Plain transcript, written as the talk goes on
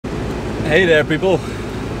Hey there people,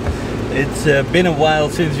 it's been a while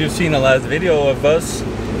since you've seen a last video of us,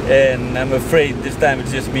 and I'm afraid this time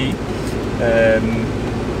it's just me.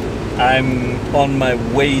 I'm on my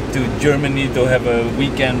way to Germany to have a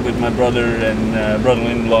weekend with my brother and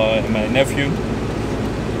brother-in-law and my nephew.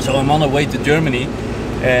 So I'm on the way to Germany,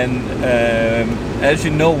 and as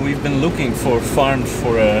you know, we've been looking for farms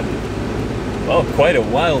for quite a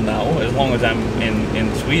while now, as long as I'm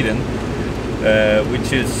in Sweden.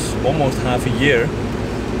 Which is almost half a year,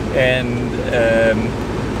 and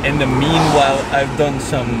in the meanwhile I've done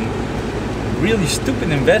some really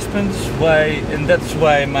stupid investments, and that's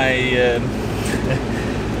why my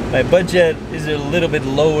my budget is a little bit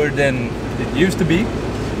lower than it used to be.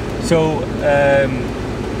 So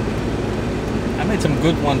I made some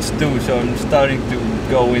good ones too, so I'm starting to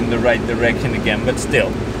go in the right direction again, but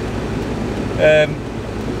still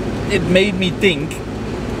it made me think.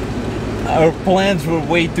 Our plans were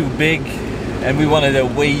way too big, and we wanted a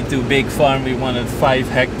way too big farm. We wanted 5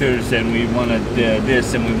 hectares, and we wanted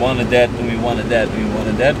this, and we wanted that, and we wanted that, and we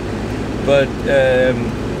wanted that. But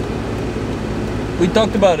we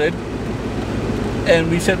talked about it, and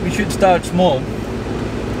we said we should start small.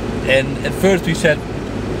 And at first we said,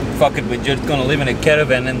 fuck it, we're just gonna live in a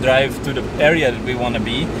caravan and drive to the area that we want to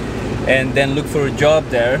be, and then look for a job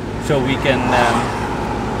there, so we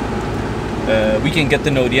can get to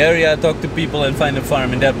know the area, talk to people, and find a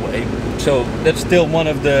farm in that way. So that's still one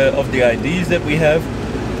of the ideas that we have.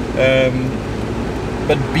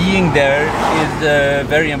 But being there is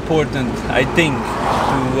very important, I think,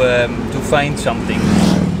 to find something.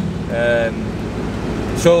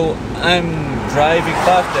 So I'm driving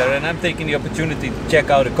past there, and I'm taking the opportunity to check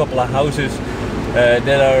out a couple of houses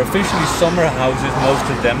that are officially summer houses, most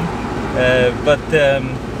of them.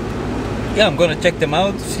 Yeah, I'm gonna check them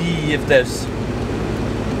out, see if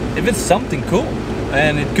it's something cool,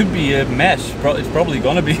 and it could be a mess. It's probably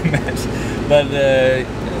gonna be a mess, but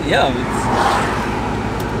yeah,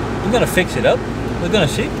 we're gonna fix it up. We're gonna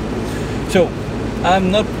see. So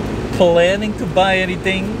I'm not planning to buy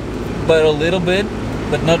anything, but a little bit,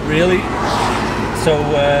 but not really. So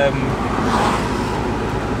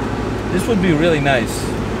this would be really nice.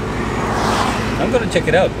 I'm gonna check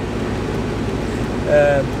it out.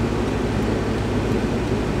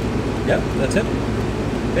 Ja, that's it.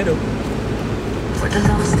 Hey doe. Voor de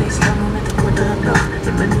nacht steeds langer met de kortere dag.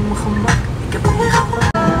 Je bent op mijn gemak, ik heb al je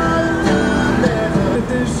gewacht. Het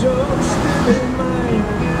is zo stil in mij.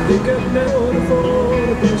 Ik heb net voor,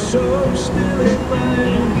 het is zo stil in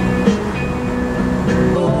mij.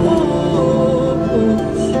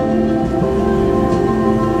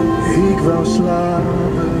 Ik wou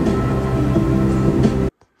slapen.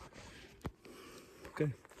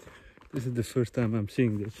 Okay, this is the first time I'm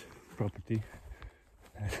seeing this property.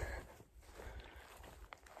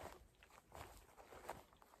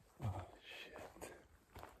 Oh shit.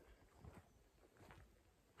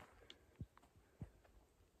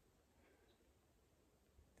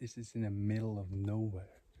 This is in the middle of nowhere.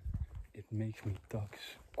 It makes me talk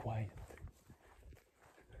quiet.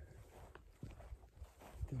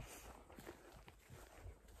 The fuck?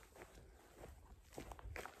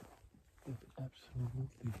 There's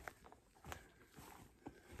absolutely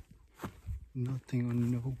nothing or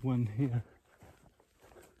no one here.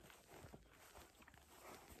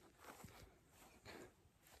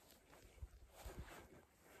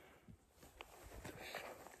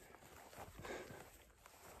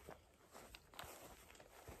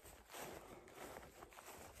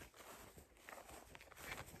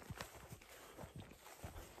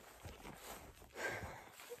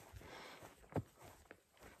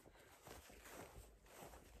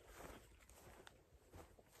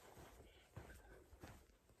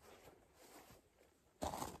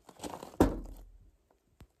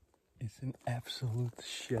 It's an absolute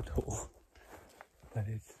shithole, but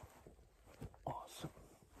it's awesome.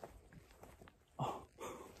 Oh,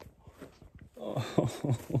 look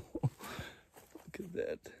at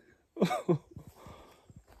that.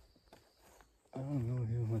 I don't know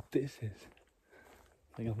even what this is.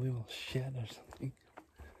 Like a little shed or something.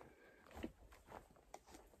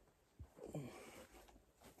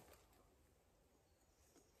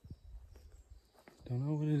 Don't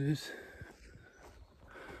know what it is.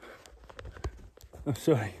 I'm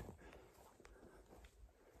sorry.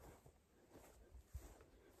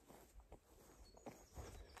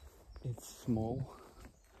 It's small,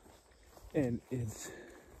 and it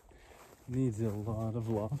needs a lot of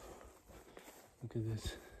love. Look at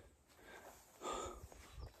this.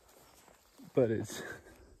 But this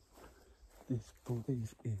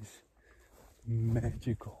place is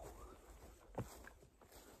magical.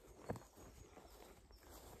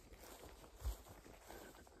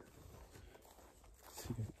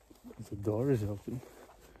 door is open.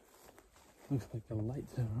 Looks like the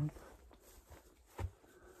lights are on.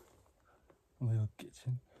 A little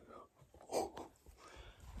kitchen.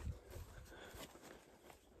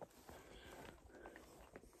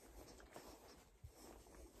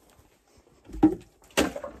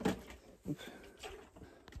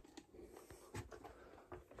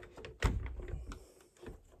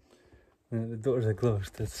 Yeah, the doors are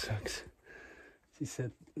closed, that sucks. She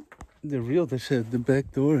said, the realtor said the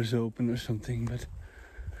back door is open or something, but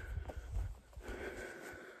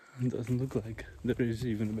it doesn't look like there is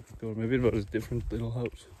even a back door. Maybe it was a different little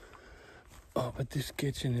house. Oh, but this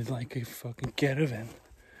kitchen is like a fucking caravan.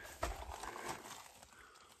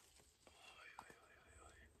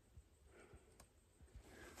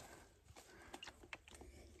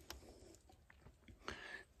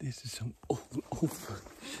 This is some old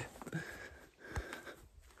fucking shit.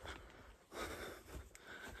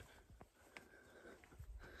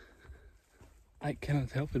 I cannot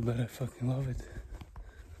help it, but I fucking love it.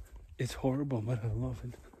 It's horrible, but I love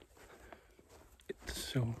it. It's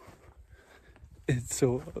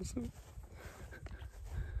so awesome.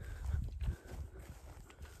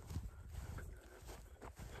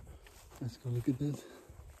 Let's go look at that.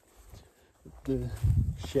 The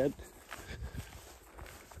shed.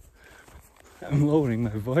 I'm lowering my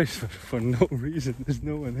voice for no reason. There's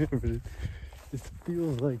no one here, but it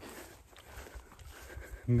feels like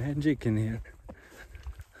magic in here.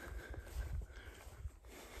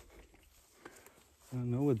 I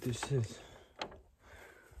don't know what this is.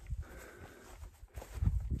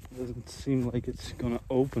 Doesn't seem like it's gonna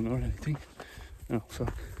open or anything. Oh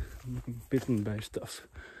fuck, I'm getting bitten by stuff.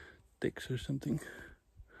 Ticks or something.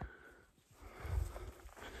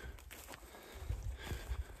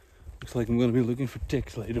 Looks like I'm gonna be looking for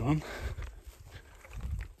ticks later on.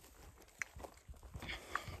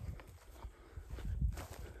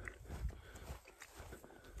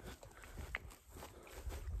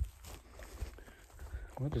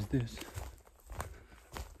 What is this?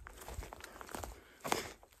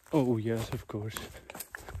 Oh yes, of course.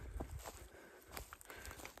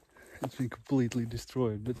 It's been completely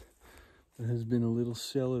destroyed, but there has been a little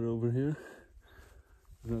cellar over here.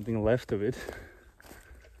 There's nothing left of it.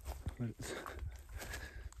 But it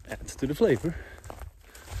adds to the flavor.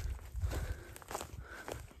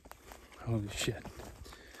 Holy shit.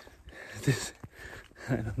 This,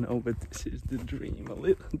 I don't know, but this is the dream a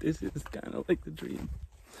little. This is kind of like the dream.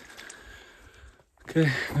 Okay,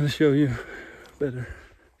 I'm gonna show you better.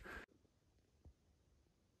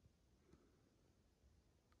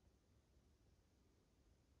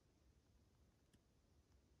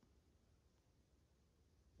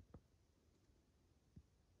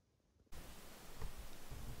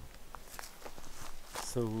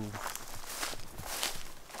 So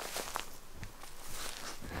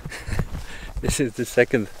this is the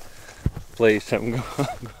second place I'm going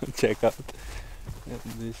to check out. And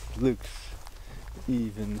this looks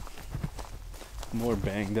even more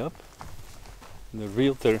banged up. The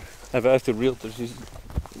realtor, I've asked the realtor, she's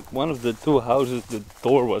one of the two houses, the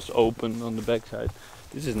door was open on the backside.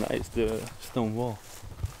 This is nice, the stone wall.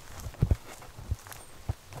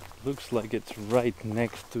 Looks like it's right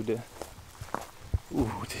next to the... Ooh,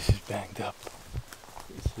 this is banged up.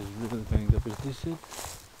 This is really banged up. Is this it?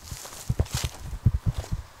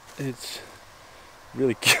 It's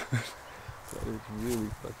really cute. But it's really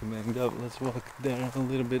fucking banged up. Let's walk there a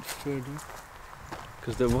little bit further.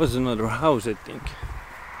 Because there was another house, I think.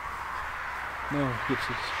 No, this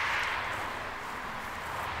is...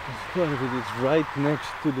 part of it is right next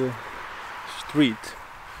to the street.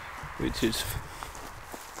 Which is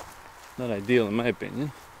not ideal in my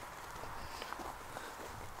opinion.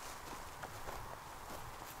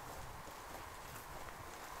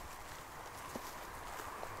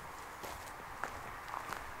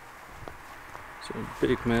 So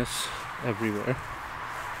big mess everywhere.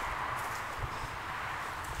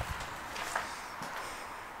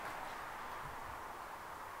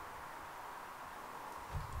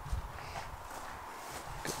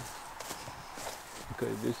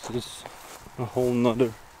 Okay, this is a whole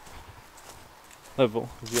nother level,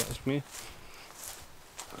 if you ask me.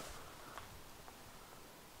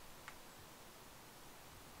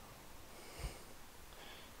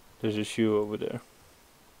 There's a shoe over there.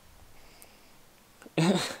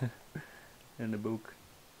 And a book.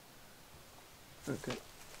 Okay.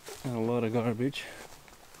 And a lot of garbage.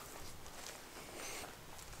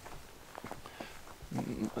 I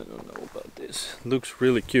don't know about this. Looks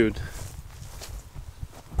really cute.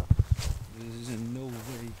 This is in no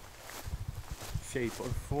way, shape or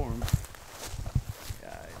form.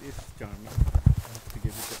 Yeah, it is charming. I have to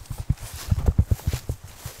give it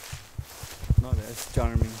not as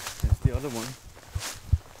charming as the other one.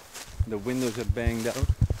 The windows are banged out.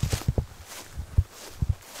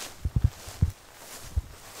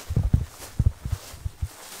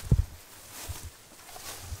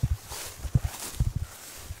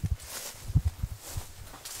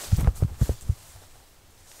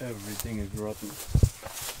 Everything is rotten.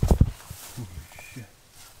 Oh shit.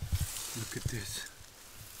 Look at this.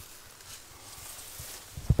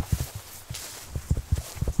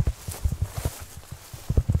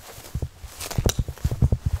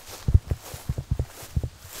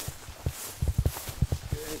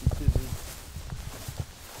 This is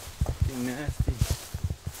fucking nasty.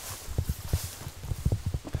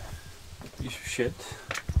 Piece of shit.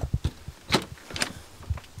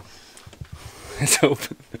 It's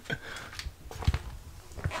open.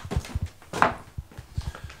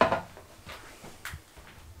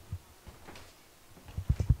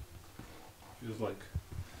 Feels like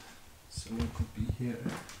someone could be here.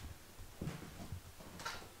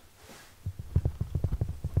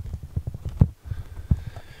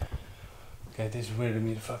 Okay, this is weirding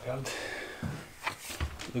me the fuck out.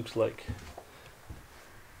 Looks like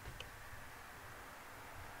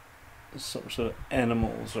some sort of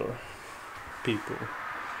animals or people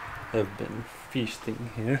have been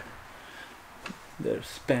feasting here.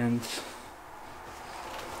 There's pants.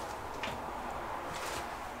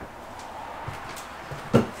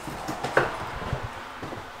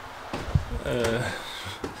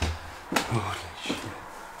 Holy shit.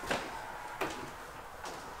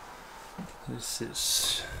 This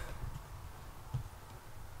is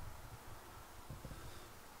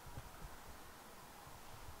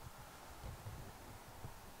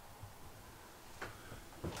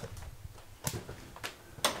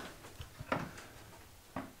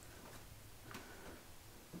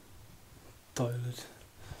toilet.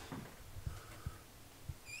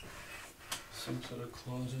 Some sort of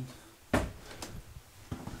closet.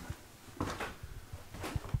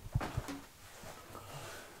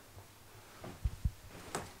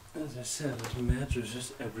 As I said, there's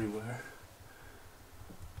mattresses everywhere.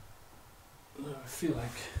 I feel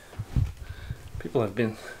like people have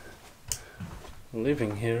been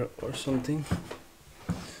living here or something,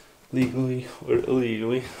 legally or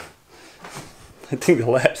illegally. I think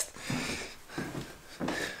the last.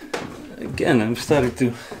 Again, I'm starting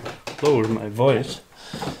to lower my voice.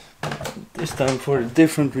 This time for a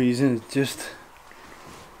different reason. It just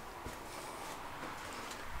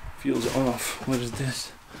feels off. What is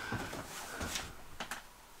this?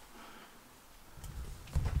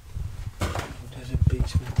 There's a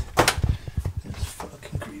basement. That's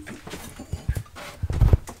fucking creepy.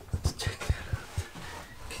 Let's check that out.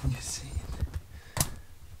 Can you see it?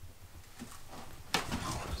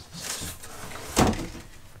 Oh, this is fucking...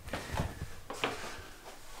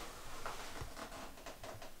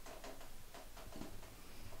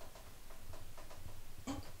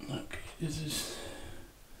 Okay, this is...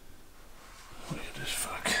 Look at this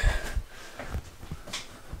fuck.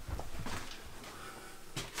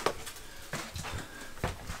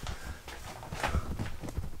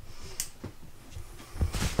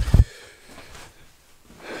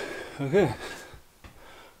 Okay.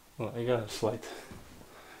 Well, I got a slide.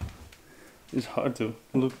 It's hard to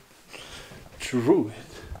look through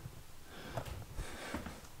it.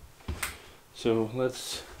 So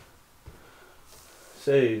let's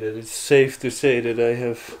say that it's safe to say that I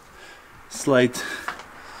have slight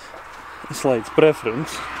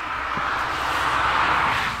preference.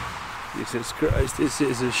 Jesus Christ, this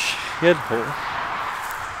is a shithole.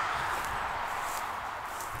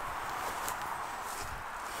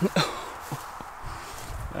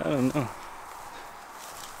 I don't know.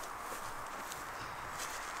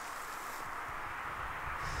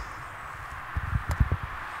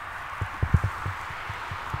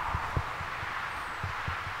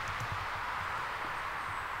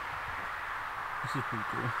 This is pretty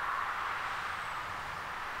cool.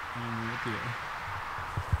 I don't know what they are.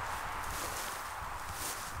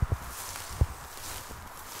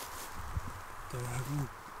 They're having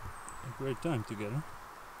a great time together.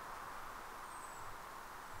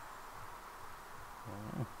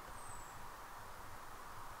 Wow.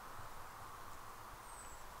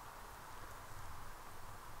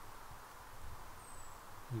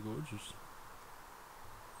 Gorgeous.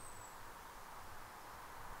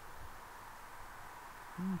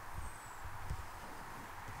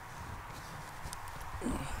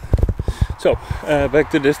 So,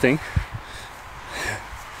 back to this thing.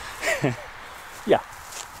 Yeah,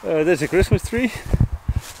 there's a Christmas tree.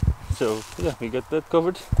 So, yeah, we got that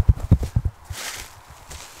covered.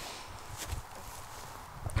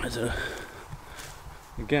 There's a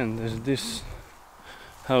Again, there's this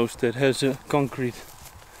house that has a concrete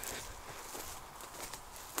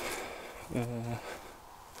no,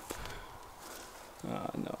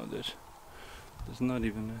 there's not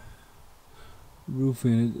even a roof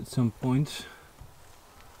in it at some points.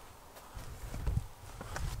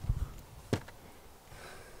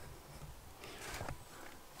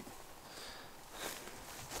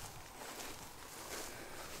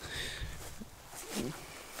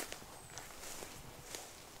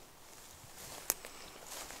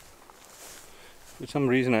 For some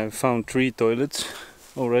reason I've found 3 toilets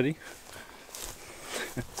already.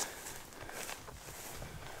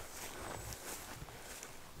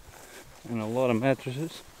 And a lot of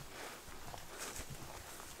mattresses.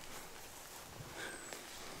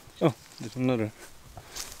 Oh, there's another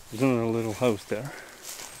little house there.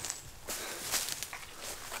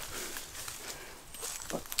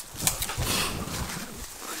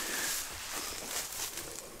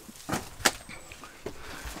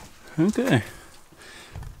 Okay.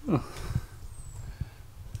 Oh.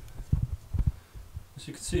 As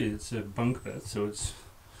you can see, it's a bunk bed, so it's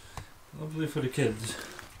lovely for the kids.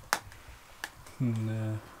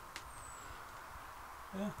 And,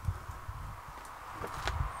 yeah.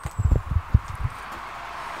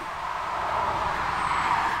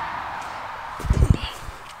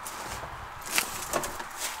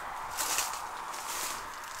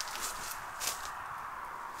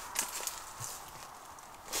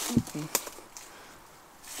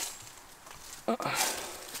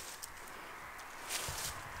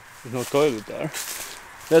 There's no toilet there.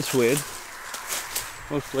 That's weird.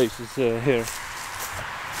 Most places here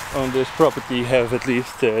on this property have at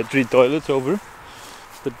least 3 toilets over,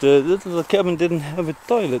 but this little cabin didn't have a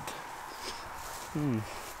toilet.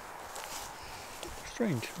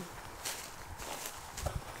 Strange.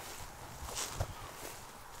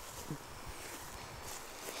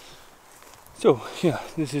 So yeah,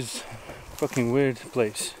 this is a fucking weird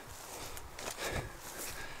place.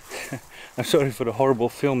 I'm sorry for the horrible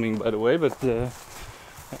filming, by the way, but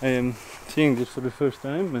I am seeing this for the first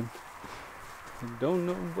time and I don't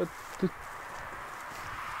know what to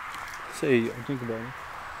say or think about it.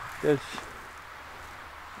 There's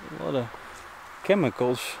a lot of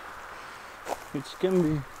chemicals, which can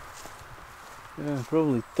be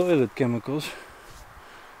probably toilet chemicals,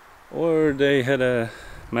 or they had a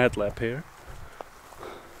mat lab here,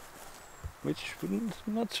 which would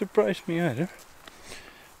not surprise me either.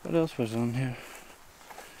 What else was on here?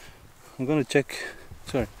 I'm gonna check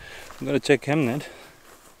Hemnet.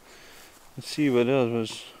 Let's see what else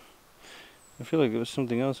was. I feel like there was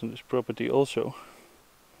something else on this property also.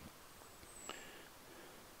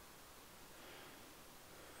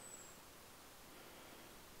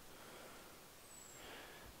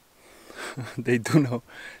 They do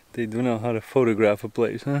know how to photograph a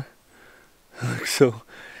place, huh? So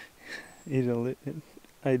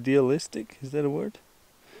idealistic, is that a word?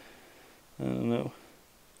 I don't know.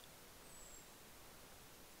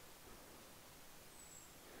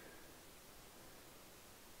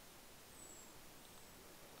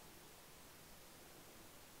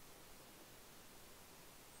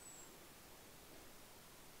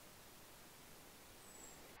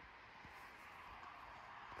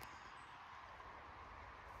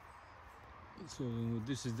 So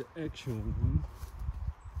this is the actual one.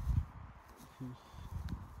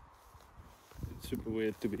 It's super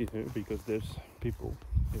weird to be here because there's people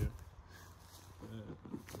here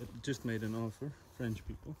that just made an offer, French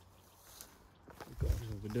people. The cars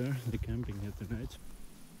over there, they're camping here tonight.